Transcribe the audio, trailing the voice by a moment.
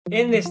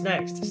In this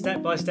next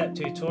step-by-step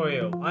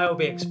tutorial, I will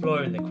be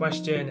exploring the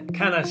question,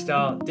 can I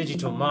start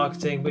digital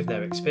marketing with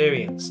no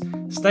experience?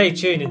 Stay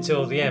tuned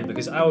until the end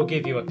because I will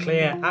give you a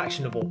clear,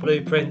 actionable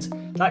blueprint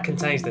that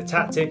contains the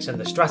tactics and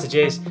the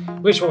strategies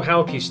which will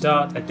help you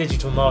start a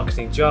digital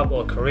marketing job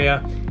or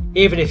career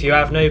even if you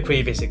have no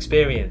previous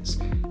experience.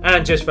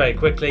 And just very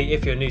quickly,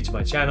 if you're new to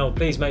my channel,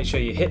 please make sure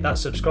you hit that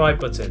subscribe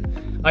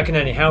button. I can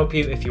only help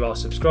you if you are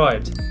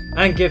subscribed.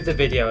 And give the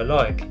video a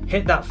like.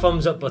 Hit that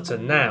thumbs up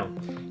button now,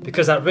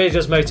 because that really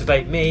does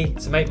motivate me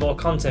to make more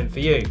content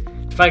for you.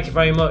 Thank you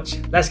very much.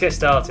 Let's get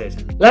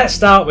started. Let's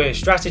start with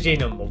strategy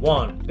number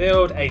 1.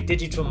 Build a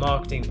digital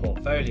marketing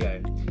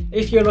portfolio.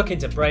 If you're looking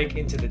to break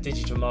into the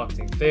digital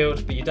marketing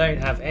field but you don't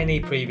have any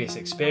previous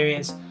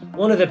experience,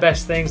 one of the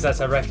best things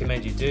that I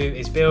recommend you do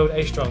is build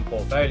a strong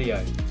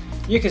portfolio.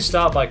 You can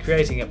start by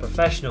creating a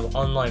professional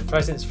online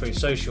presence through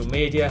social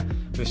media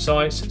with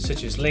sites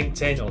such as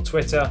LinkedIn or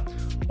Twitter,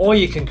 or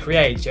you can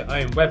create your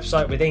own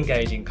website with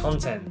engaging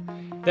content.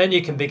 Then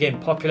you can begin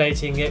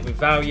populating it with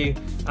value,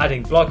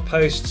 adding blog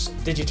posts,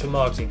 digital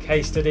marketing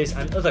case studies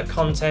and other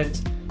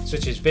content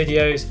such as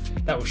videos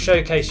that will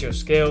showcase your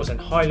skills and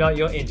highlight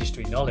your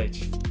industry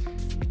knowledge.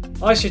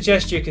 I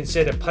suggest you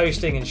consider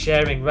posting and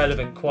sharing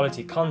relevant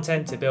quality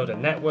content to build a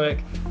network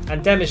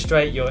and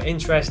demonstrate your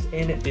interest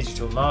in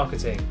digital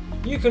marketing.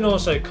 You can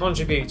also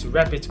contribute to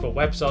reputable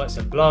websites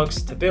and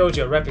blogs to build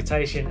your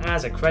reputation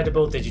as a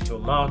credible digital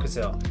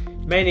marketer.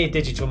 Many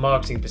digital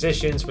marketing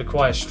positions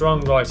require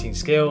strong writing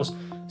skills,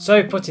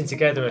 so putting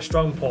together a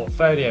strong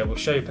portfolio will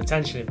show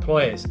potential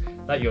employers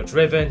that you're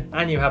driven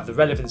and you have the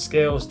relevant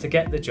skills to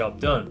get the job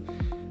done.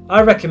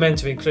 I recommend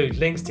to include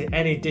links to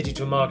any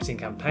digital marketing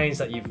campaigns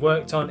that you've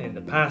worked on in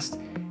the past,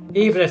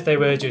 even if they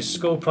were just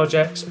school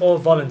projects or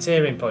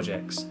volunteering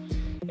projects.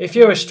 If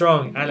you're a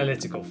strong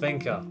analytical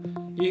thinker,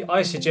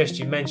 I suggest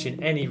you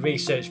mention any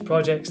research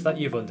projects that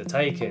you've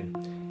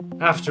undertaken.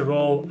 After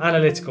all,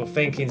 analytical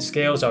thinking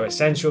skills are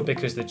essential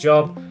because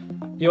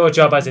your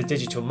job as a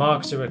digital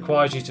marketer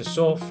requires you to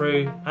sort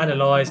through,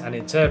 analyse and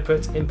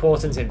interpret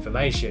important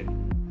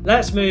information.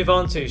 Let's move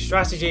on to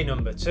strategy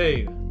number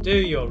 2. Do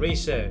your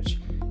research.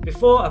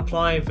 Before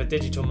applying for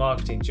digital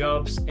marketing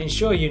jobs,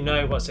 ensure you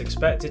know what's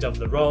expected of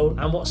the role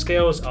and what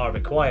skills are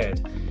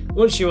required.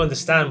 Once you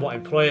understand what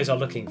employers are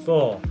looking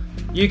for,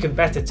 you can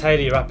better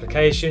tailor your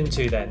application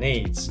to their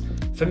needs.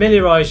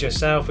 Familiarise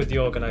yourself with the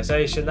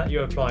organisation that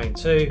you're applying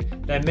to,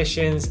 their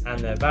missions and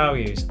their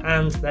values,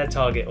 and their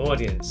target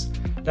audience.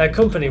 Their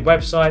company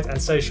website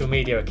and social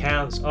media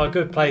accounts are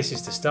good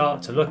places to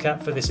start to look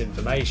at for this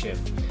information.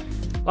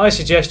 I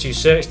suggest you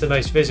search the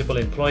most visible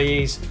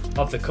employees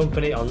of the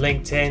company on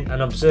LinkedIn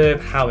and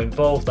observe how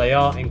involved they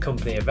are in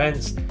company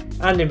events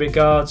and in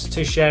regards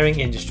to sharing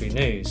industry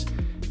news.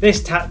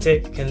 This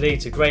tactic can lead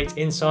to great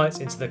insights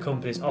into the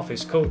company's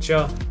office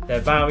culture,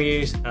 their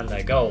values and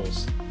their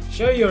goals.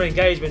 Show your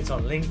engagement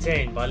on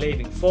LinkedIn by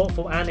leaving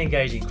thoughtful and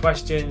engaging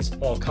questions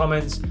or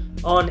comments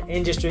on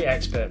industry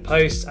expert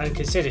posts, and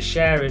consider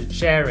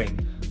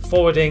sharing,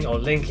 forwarding or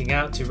linking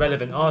out to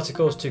relevant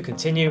articles to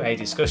continue a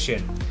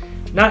discussion.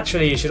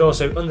 Naturally, you should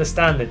also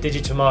understand the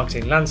digital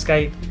marketing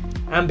landscape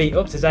and be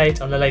up to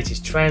date on the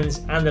latest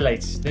trends and the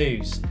latest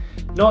news,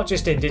 not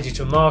just in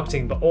digital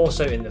marketing but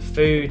also in the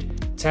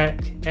food, tech,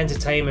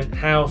 entertainment,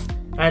 health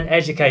and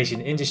education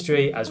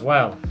industry as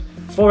well.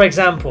 For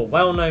example,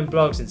 well-known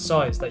blogs and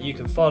sites that you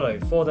can follow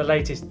for the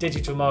latest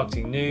digital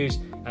marketing news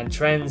and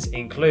trends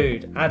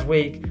include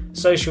Adweek,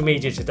 Social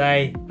Media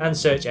Today and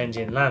Search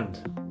Engine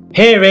Land.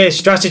 Here is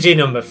strategy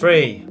number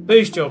 3.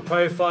 Boost your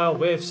profile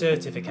with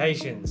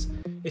certifications.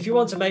 If you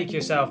want to make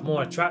yourself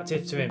more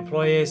attractive to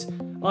employers,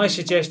 I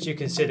suggest you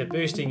consider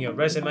boosting your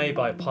resume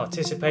by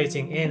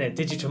participating in a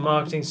digital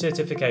marketing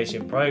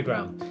certification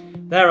program.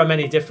 There are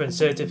many different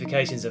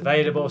certifications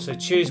available, so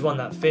choose one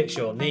that fits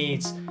your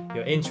needs,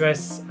 your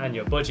interests and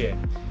your budget.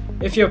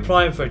 If you're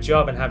applying for a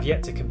job and have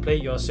yet to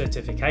complete your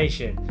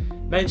certification,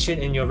 mention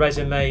in your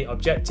resume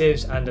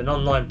objectives and an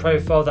online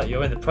profile that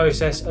you're in the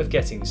process of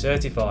getting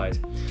certified.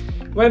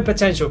 When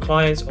potential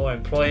clients or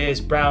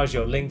employers browse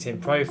your LinkedIn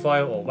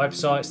profile or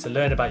websites to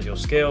learn about your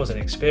skills and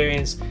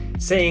experience,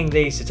 seeing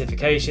these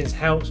certifications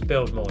helps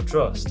build more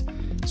trust.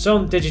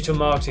 Some digital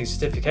marketing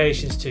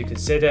certifications to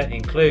consider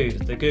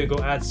include the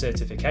Google Ads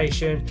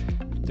certification,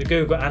 the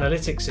Google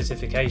Analytics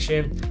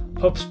certification,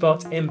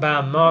 HubSpot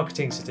Inbound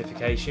Marketing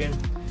certification,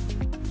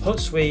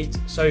 Hootsuite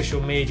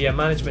Social Media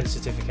Management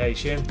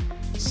certification,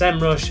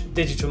 SEMrush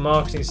Digital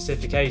Marketing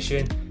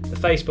certification, the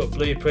Facebook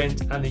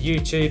Blueprint and the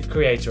YouTube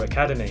Creator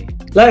Academy.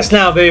 Let's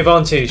now move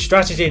on to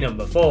strategy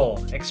number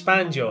 4.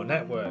 Expand your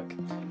network.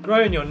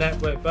 Growing your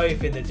network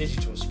both in the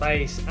digital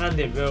space and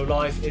in real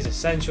life is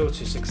essential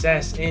to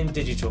success in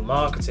digital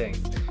marketing.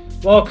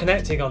 While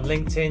connecting on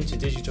LinkedIn to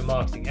digital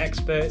marketing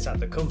experts at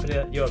the company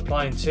that you're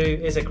applying to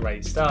is a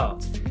great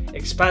start.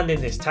 Expanding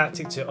this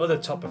tactic to other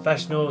top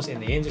professionals in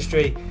the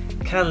industry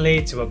can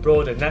lead to a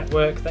broader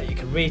network that you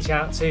can reach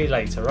out to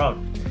later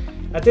on.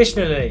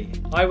 Additionally,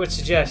 I would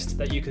suggest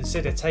that you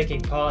consider taking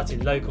part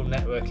in local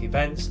network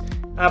events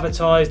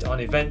advertised on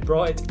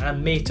Eventbrite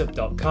and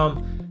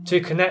Meetup.com to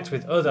connect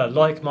with other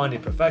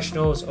like-minded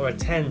professionals or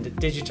attend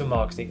digital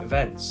marketing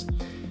events.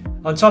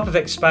 On top of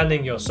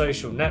expanding your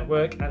social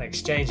network and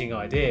exchanging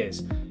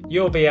ideas,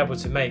 you'll be able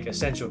to make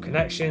essential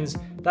connections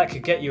that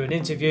could get you an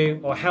interview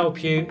or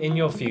help you in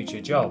your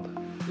future job.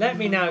 Let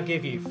me now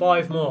give you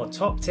 5 more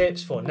top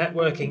tips for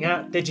networking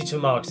at digital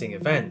marketing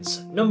events.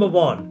 Number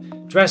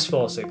 1, dress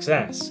for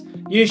success.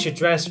 You should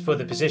dress for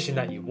the position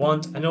that you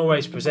want and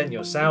always present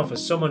yourself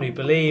as someone who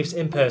believes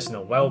in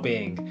personal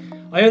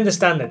well-being. I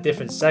understand that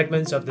different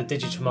segments of the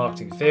digital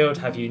marketing field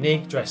have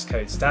unique dress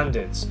code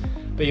standards,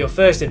 but your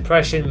first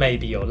impression may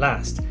be your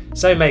last,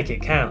 so make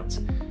it count.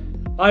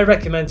 I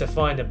recommend to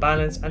find a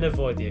balance and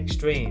avoid the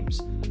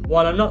extremes.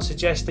 While I'm not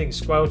suggesting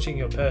squelching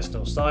your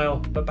personal style,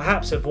 but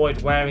perhaps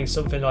avoid wearing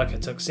something like a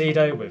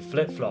tuxedo with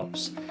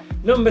flip-flops.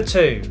 Number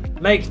 2,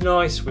 make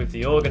nice with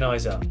the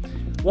organiser.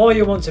 While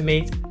you want to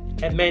meet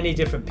many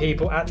different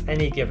people at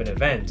any given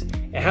event,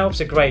 it helps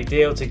a great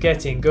deal to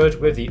get in good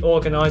with the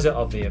organiser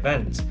of the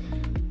event.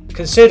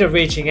 Consider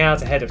reaching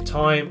out ahead of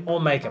time or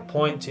make a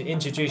point to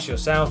introduce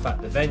yourself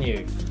at the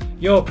venue.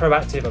 Your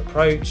proactive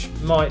approach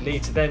might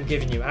lead to them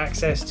giving you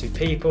access to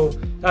people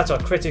that are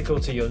critical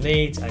to your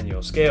needs and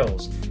your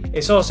skills.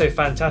 It's also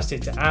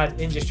fantastic to add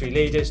industry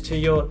leaders to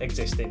your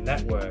existing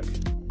network.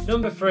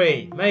 Number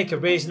 3, make a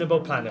reasonable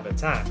plan of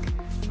attack.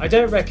 I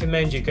don't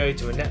recommend you go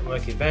to a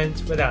network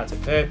event without a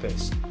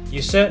purpose.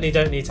 You certainly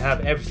don't need to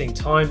have everything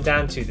timed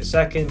down to the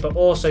second, but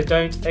also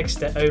don't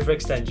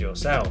overextend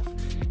yourself.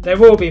 There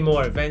will be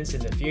more events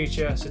in the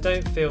future, so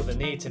don't feel the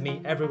need to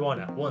meet everyone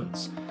at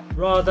once.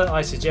 Rather,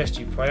 I suggest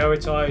you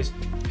prioritise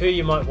who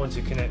you might want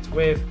to connect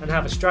with and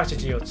have a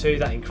strategy or two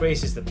that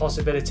increases the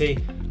possibility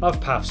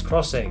of paths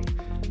crossing.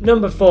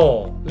 Number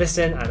 4,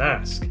 listen and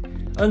ask.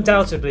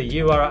 Undoubtedly,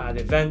 you are at an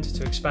event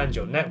to expand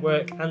your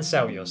network and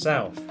sell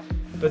yourself.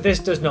 But this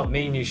does not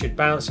mean you should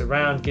bounce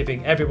around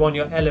giving everyone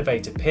your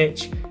elevator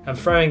pitch and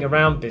throwing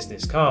around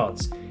business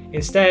cards.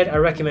 Instead, I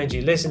recommend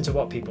you listen to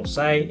what people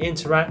say,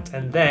 interact,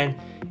 and then,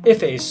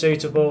 if it is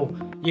suitable,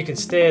 you can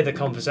steer the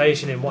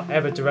conversation in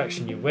whatever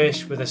direction you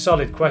wish with a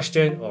solid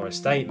question or a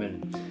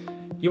statement.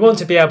 You want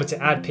to be able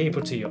to add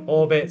people to your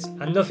orbit,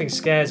 and nothing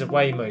scares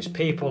away most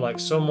people like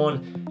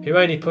someone who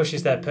only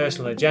pushes their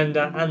personal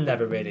agenda and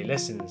never really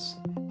listens.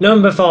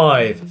 Number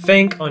 5,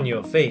 think on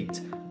your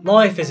feet.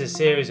 Life is a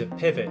series of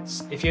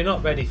pivots. If you're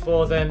not ready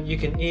for them, you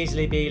can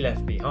easily be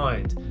left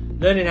behind.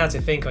 Learning how to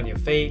think on your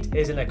feet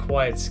is an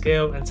acquired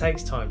skill and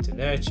takes time to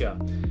nurture.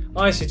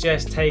 I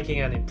suggest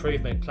taking an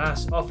improvement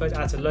class offered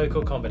at a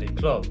local comedy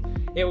club.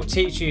 It will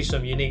teach you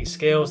some unique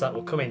skills that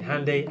will come in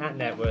handy at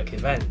network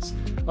events.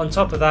 On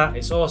top of that,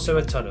 it's also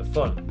a ton of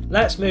fun.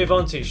 Let's move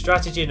on to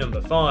strategy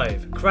number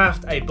 5,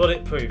 craft a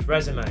bulletproof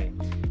resume.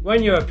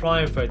 When you're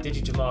applying for a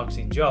digital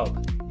marketing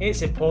job,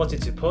 it's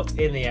important to put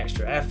in the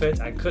extra effort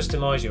and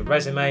customise your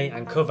resume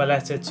and cover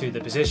letter to the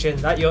position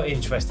that you're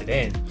interested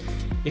in.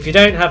 If you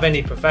don't have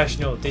any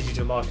professional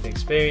digital marketing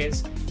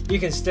experience, you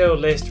can still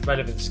list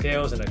relevant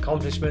skills and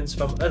accomplishments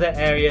from other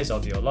areas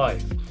of your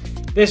life.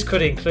 This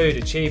could include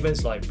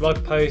achievements like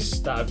blog posts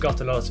that have got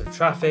a lot of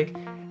traffic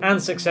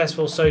and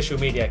successful social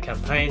media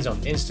campaigns on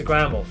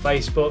Instagram or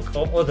Facebook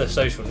or other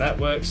social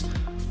networks,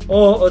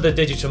 or other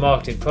digital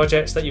marketing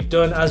projects that you've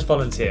done as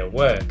volunteer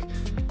work.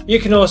 You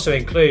can also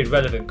include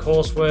relevant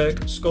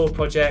coursework, school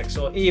projects,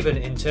 or even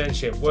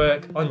internship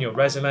work on your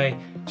resume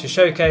to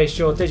showcase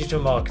your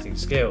digital marketing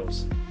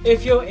skills.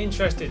 If your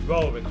interested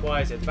role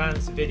requires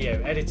advanced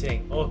video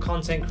editing or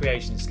content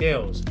creation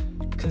skills,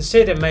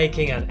 consider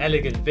making an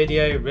elegant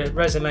video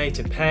resume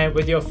to pair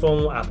with your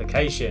formal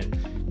application.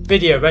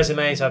 Video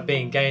resumes have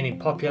been gaining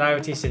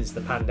popularity since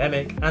the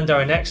pandemic and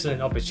are an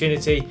excellent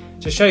opportunity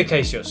to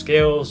showcase your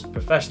skills,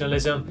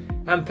 professionalism,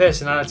 and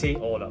personality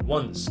all at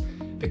once.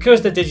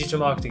 Because the digital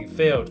marketing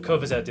field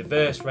covers a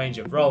diverse range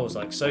of roles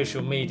like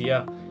social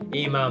media,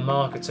 email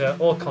marketer,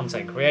 or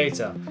content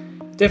creator,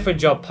 different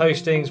job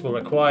postings will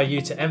require you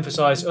to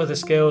emphasize other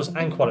skills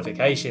and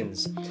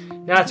qualifications.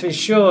 Now, to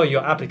ensure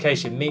your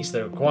application meets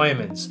the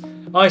requirements,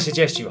 I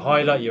suggest you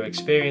highlight your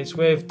experience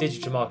with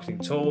digital marketing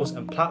tools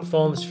and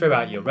platforms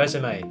throughout your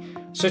resume,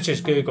 such as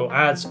Google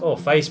Ads or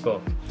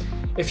Facebook.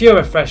 If you're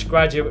a fresh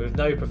graduate with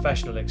no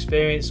professional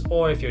experience,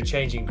 or if you're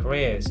changing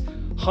careers,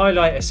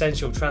 highlight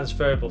essential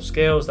transferable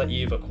skills that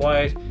you've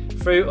acquired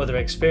through other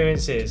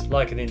experiences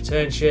like an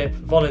internship,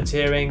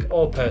 volunteering,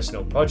 or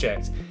personal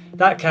project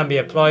that can be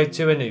applied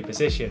to a new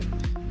position.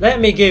 Let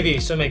me give you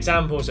some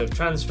examples of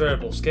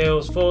transferable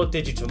skills for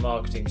digital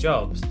marketing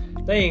jobs.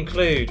 They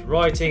include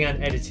writing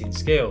and editing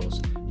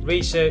skills,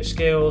 research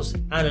skills,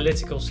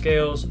 analytical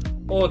skills,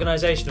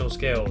 organizational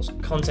skills,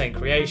 content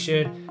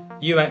creation,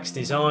 UX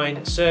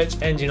design,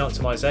 search engine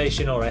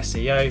optimization or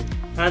SEO,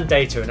 and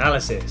data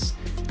analysis.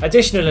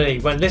 Additionally,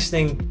 when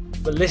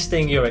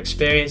listing your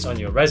experience on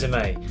your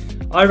resume,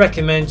 I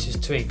recommend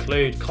to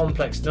include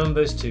complex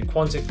numbers to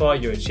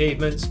quantify your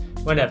achievements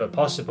whenever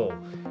possible.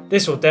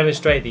 This will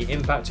demonstrate the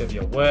impact of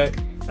your work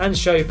and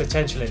show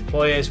potential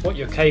employers what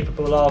you're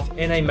capable of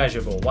in a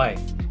measurable way.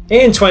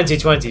 In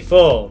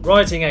 2024,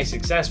 writing a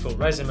successful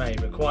resume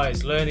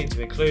requires learning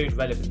to include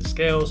relevant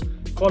skills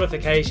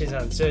qualifications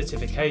and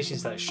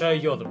certifications that show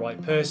you're the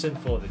right person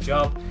for the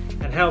job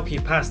and help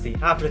you pass the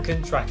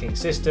applicant tracking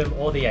system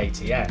or the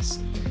ATS.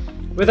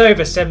 With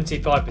over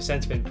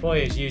 75% of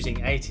employers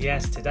using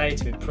ATS today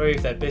to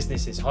improve their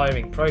business's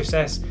hiring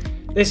process,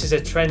 this is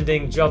a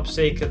trending job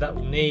seeker that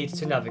will need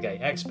to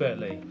navigate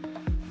expertly.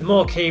 The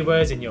more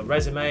keywords in your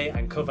resume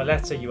and cover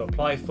letter you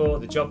apply for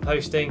the job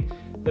posting,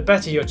 the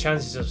better your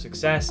chances of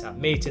success at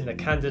meeting the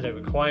candidate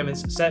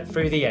requirements set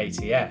through the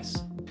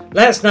ATS.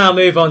 Let's now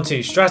move on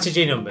to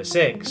strategy number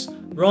 6.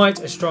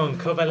 Write a strong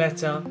cover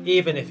letter,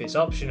 even if it's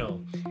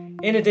optional.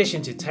 In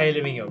addition to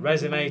tailoring your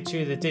resume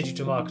to the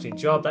digital marketing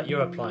job that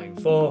you're applying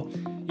for,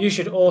 you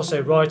should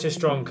also write a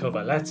strong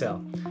cover letter.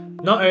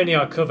 Not only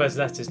are cover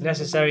letters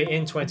necessary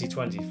in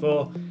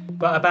 2024,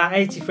 but about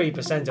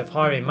 83% of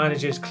hiring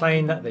managers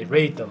claim that they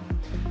read them.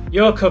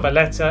 Your cover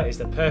letter is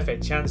the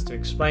perfect chance to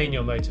explain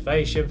your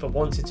motivation for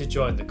wanting to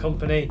join the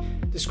company,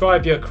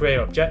 describe your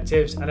career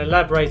objectives, and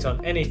elaborate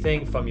on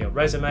anything from your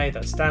resume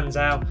that stands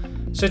out,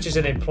 such as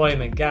an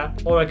employment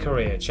gap or a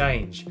career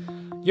change.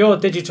 Your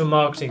digital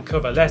marketing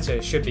cover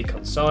letter should be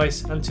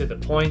concise and to the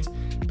point,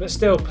 but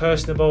still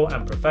personable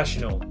and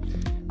professional.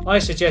 I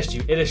suggest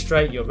you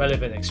illustrate your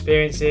relevant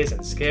experiences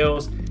and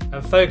skills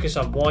and focus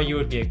on why you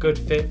would be a good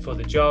fit for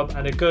the job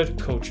and a good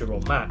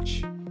cultural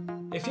match.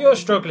 If you're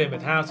struggling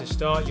with how to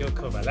start your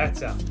cover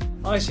letter,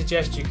 I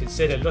suggest you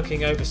consider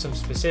looking over some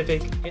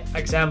specific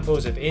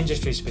examples of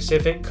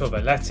industry-specific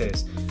cover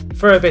letters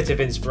for a bit of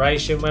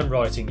inspiration when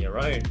writing your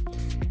own.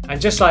 And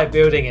just like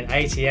building an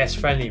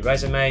ATS-friendly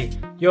resume,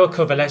 your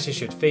cover letter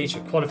should feature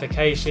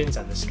qualifications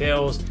and the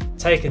skills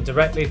taken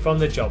directly from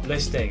the job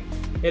listing,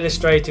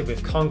 illustrated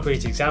with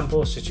concrete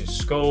examples such as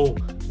school,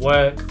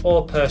 work,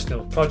 or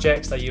personal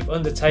projects that you've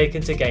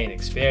undertaken to gain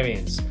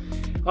experience.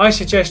 I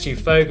suggest you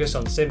focus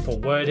on simple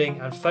wording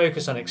and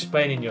focus on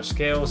explaining your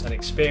skills and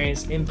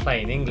experience in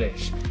plain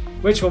English,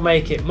 which will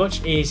make it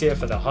much easier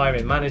for the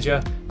hiring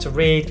manager to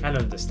read and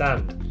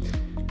understand.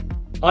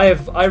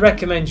 I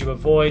recommend you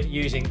avoid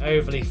using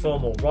overly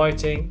formal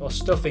writing or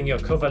stuffing your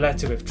cover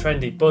letter with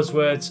trendy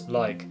buzzwords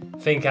like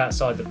think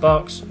outside the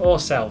box or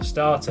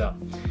self-starter.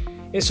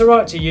 It's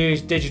alright to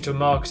use digital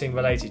marketing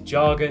related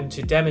jargon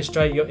to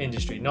demonstrate your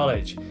industry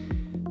knowledge,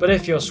 but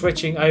if you're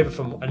switching over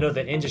from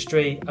another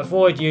industry,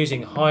 avoid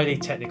using highly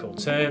technical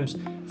terms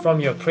from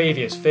your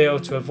previous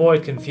field to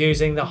avoid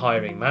confusing the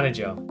hiring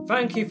manager.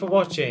 Thank you for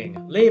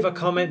watching. Leave a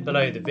comment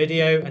below the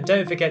video and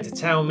don't forget to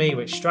tell me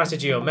which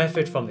strategy or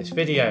method from this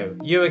video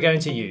you are going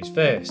to use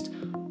first.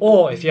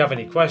 Or if you have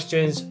any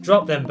questions,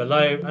 drop them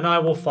below and I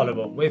will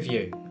follow up with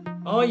you.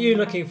 Are you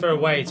looking for a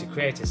way to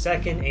create a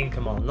second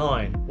income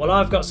online? Well,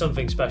 I've got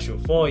something special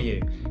for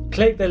you.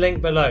 Click the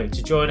link below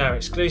to join our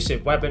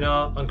exclusive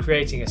webinar on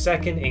creating a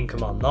second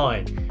income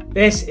online.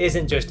 This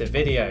isn't just a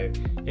video,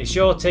 it's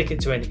your ticket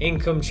to an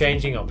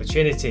income-changing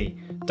opportunity.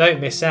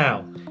 Don't miss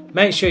out.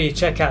 Make sure you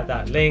check out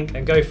that link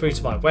and go through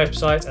to my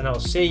website and I'll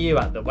see you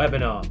at the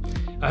webinar.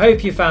 I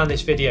hope you found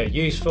this video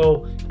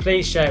useful.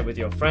 Please share it with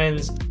your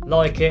friends,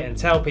 like it and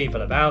tell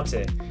people about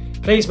it.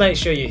 Please make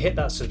sure you hit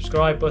that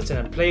subscribe button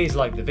and please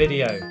like the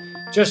video.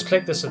 Just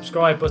click the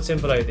subscribe button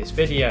below this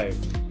video.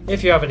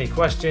 If you have any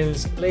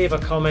questions, leave a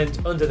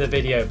comment under the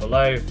video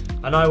below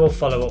and I will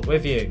follow up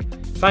with you.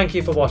 Thank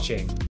you for watching.